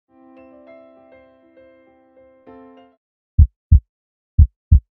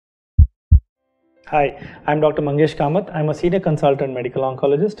Hi, I'm Dr. Mangesh Kamath. I'm a senior consultant medical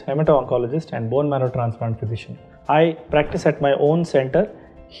oncologist, HematoOncologist, and bone marrow transplant physician. I practice at my own center,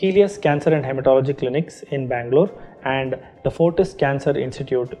 Healius Cancer and Hematology Clinics in Bangalore and the Fortis Cancer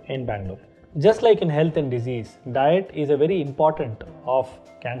Institute in Bangalore. Just like in health and disease, diet is a very important of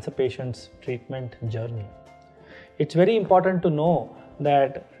cancer patients' treatment journey. It's very important to know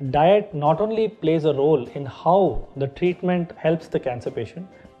that diet not only plays a role in how the treatment helps the cancer patient,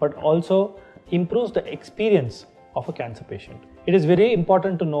 but also improves the experience of a cancer patient. It is very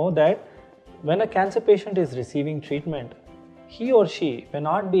important to know that when a cancer patient is receiving treatment, he or she may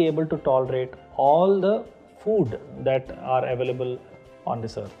not be able to tolerate all the food that are available on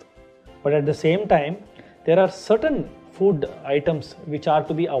this earth. But at the same time, there are certain food items which are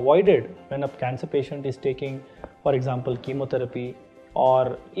to be avoided when a cancer patient is taking, for example, chemotherapy,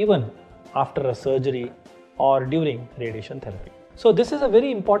 or even after a surgery or during radiation therapy. So this is a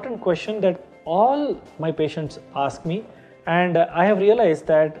very important question that all my patients ask me, and I have realized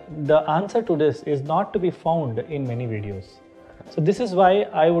that the answer to this is not to be found in many videos. So this is why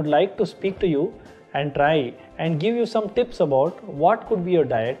I would like to speak to you and try and give you some tips about what could be your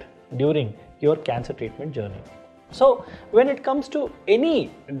diet during your cancer treatment journey. So when it comes to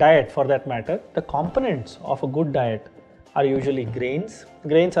any diet for that matter, the components of a good diet are usually grains.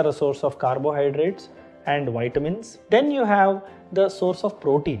 Grains are a source of carbohydrates and vitamins. Then you have the source of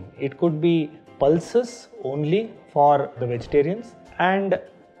protein. It could be pulses only for the vegetarians and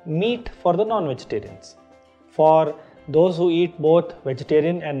meat for the non-vegetarians. For those who eat both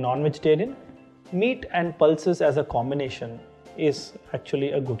vegetarian and non-vegetarian, meat and pulses as a combination is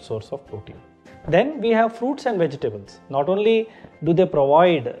actually a good source of protein. Then we have fruits and vegetables. Not only do they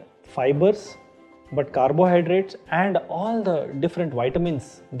provide fibers, but carbohydrates and all the different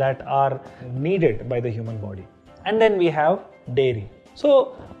vitamins that are needed by the human body. And then we have dairy.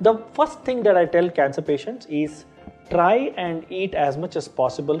 So the first thing that I tell cancer patients is try and eat as much as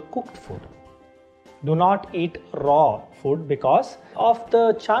possible cooked food. Do not eat raw food because of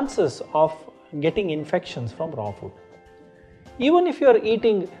the chances of getting infections from raw food. Even if you are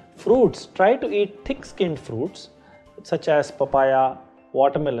eating fruits, try to eat thick-skinned fruits such as papaya,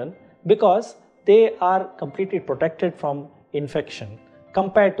 watermelon, because they are completely protected from infection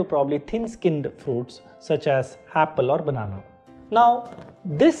compared to probably thin-skinned fruits such as apple or banana. Now,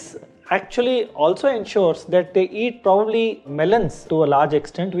 this actually also ensures that they eat probably melons to a large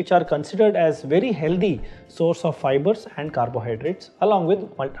extent, which are considered as very healthy source of fibers and carbohydrates along with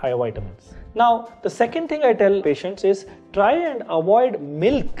high vitamins. Now, the second thing I tell patients is try and avoid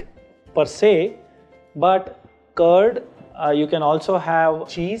milk per se, but curd, you can also have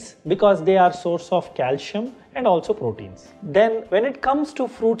cheese because they are source of calcium and also proteins. Then when it comes to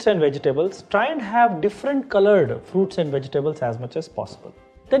fruits and vegetables, try and have different colored fruits and vegetables as much as possible.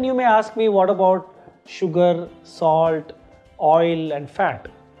 Then you may ask me, what about sugar, salt, oil and fat?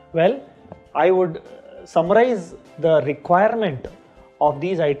 Well, I would summarize the requirement of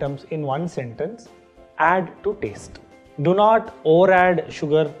these items in one sentence: add to taste. Do not over add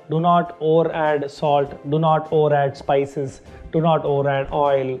sugar, do not over add salt, do not over add spices, do not over add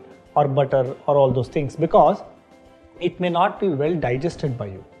oil or butter or all those things, because it may not be well digested by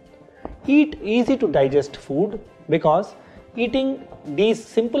you. Eat easy to digest food, because eating these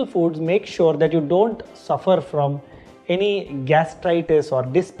simple foods make sure that you don't suffer from any gastritis or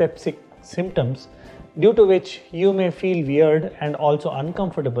dyspeptic symptoms, due to which you may feel weird and also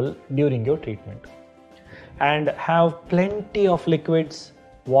uncomfortable during your treatment. And have plenty of liquids,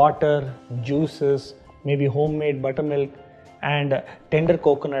 water, juices, maybe homemade buttermilk and tender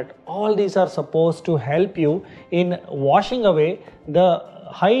coconut. All these are supposed to help you in washing away the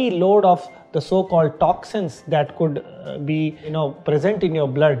high load of the so-called toxins that could be present in your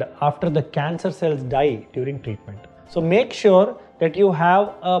blood after the cancer cells die during treatment. So make sure that you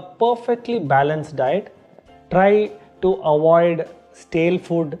have a perfectly balanced diet. Try to avoid stale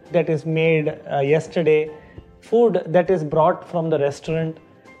food that is made yesterday, food that is brought from the restaurant,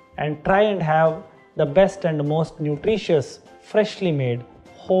 and try and have the best and most nutritious, freshly made,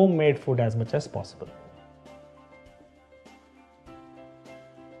 homemade food as much as possible.